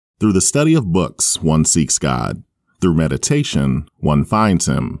Through the study of books, one seeks God. Through meditation, one finds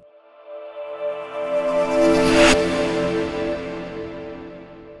Him.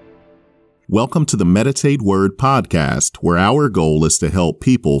 Welcome to the Meditate Word podcast, where our goal is to help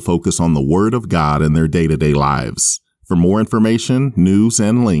people focus on the Word of God in their day-to-day lives. For more information, news,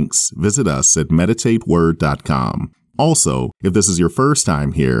 and links, visit us at meditateword.com. Also, if this is your first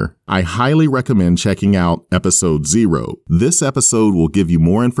time here, I highly recommend checking out episode 0. This episode will give you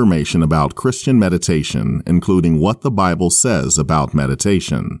more information about Christian meditation, including what the Bible says about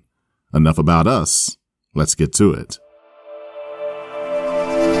meditation. Enough about us. Let's get to it.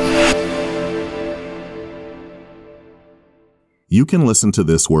 You can listen to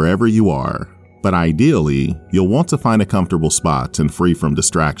this wherever you are, but ideally, you'll want to find a comfortable spot and free from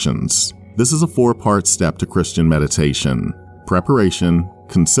distractions. This is a 4-part step to Christian meditation: preparation,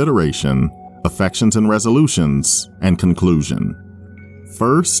 consideration, affections and resolutions, and conclusion.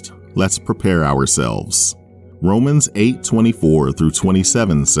 First, let's prepare ourselves. Romans 8:24 through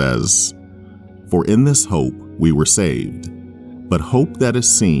 27 says, "For in this hope we were saved. But hope that is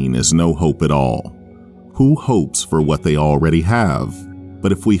seen is no hope at all. Who hopes for what they already have?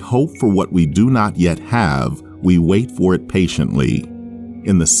 But if we hope for what we do not yet have, we wait for it patiently.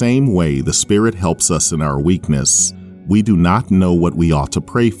 In the same way, the Spirit helps us in our weakness. We do not know what we ought to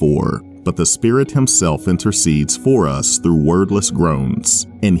pray for, but the Spirit Himself intercedes for us through wordless groans.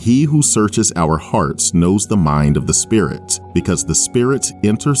 And He who searches our hearts knows the mind of the Spirit, because the Spirit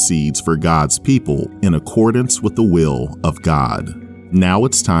intercedes for God's people in accordance with the will of God." Now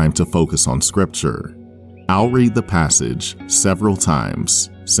it's time to focus on Scripture. I'll read the passage several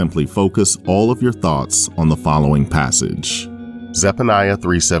times. Simply focus all of your thoughts on the following passage. Zephaniah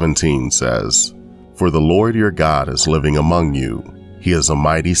 3:17 says, "For the Lord your God is living among you. He is a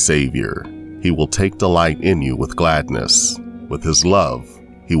mighty Savior. He will take delight in you with gladness. With His love,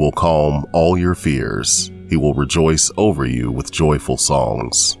 He will calm all your fears. He will rejoice over you with joyful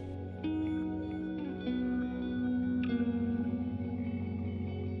songs."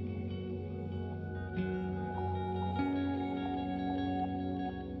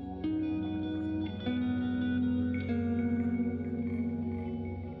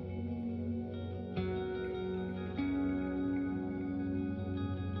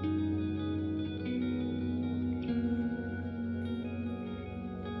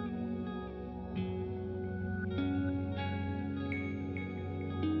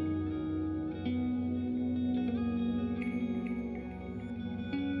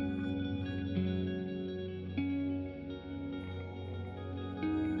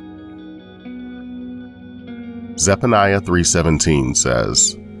 Zephaniah 3:17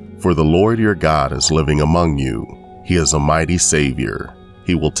 says, "For the Lord your God is living among you. He is a mighty Savior.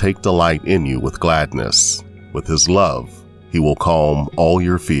 He will take delight in you with gladness. With His love, He will calm all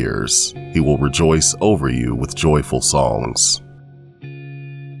your fears. He will rejoice over you with joyful songs."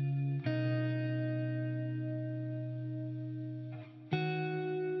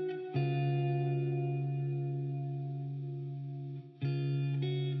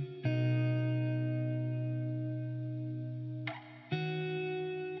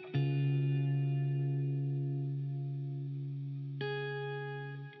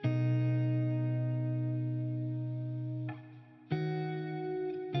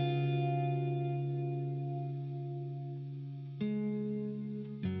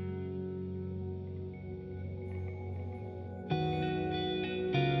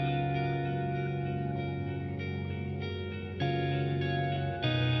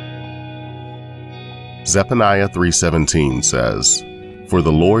 Zephaniah 3:17 says, "For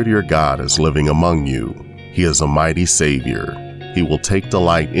the Lord your God is living among you. He is a mighty Savior. He will take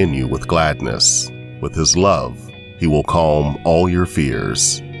delight in you with gladness. With His love, He will calm all your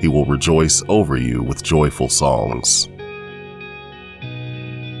fears. He will rejoice over you with joyful songs."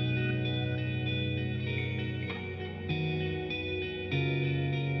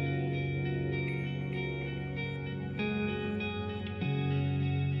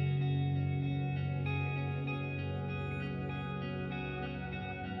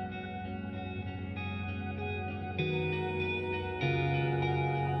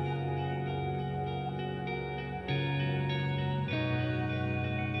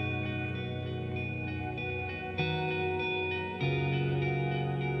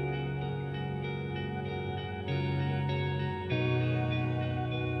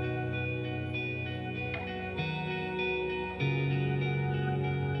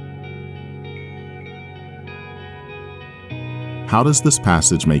 How does this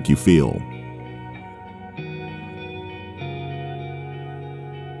passage make you feel?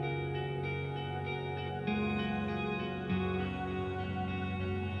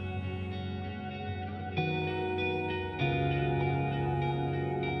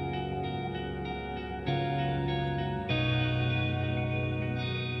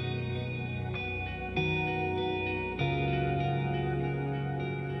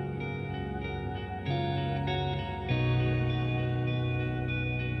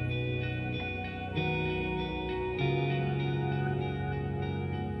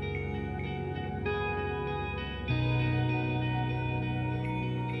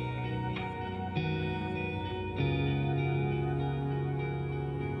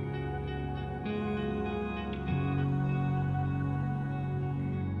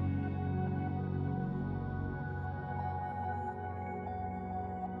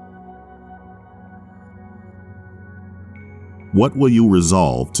 What will you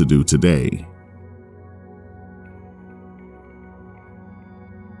resolve to do today?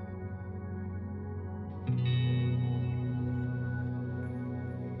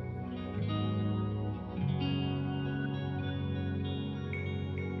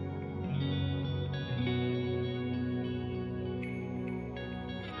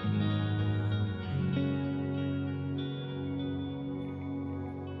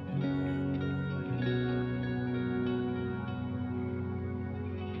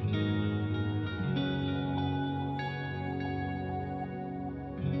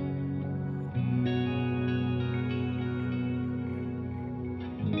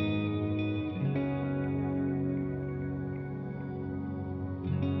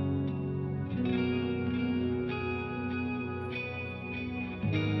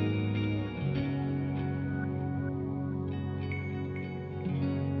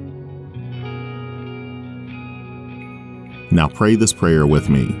 Now pray this prayer with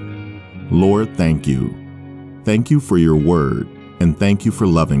me. Lord, thank you. Thank you for your word, and thank you for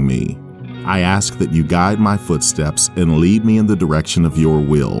loving me. I ask that you guide my footsteps and lead me in the direction of your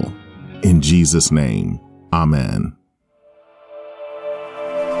will. In Jesus' name, amen.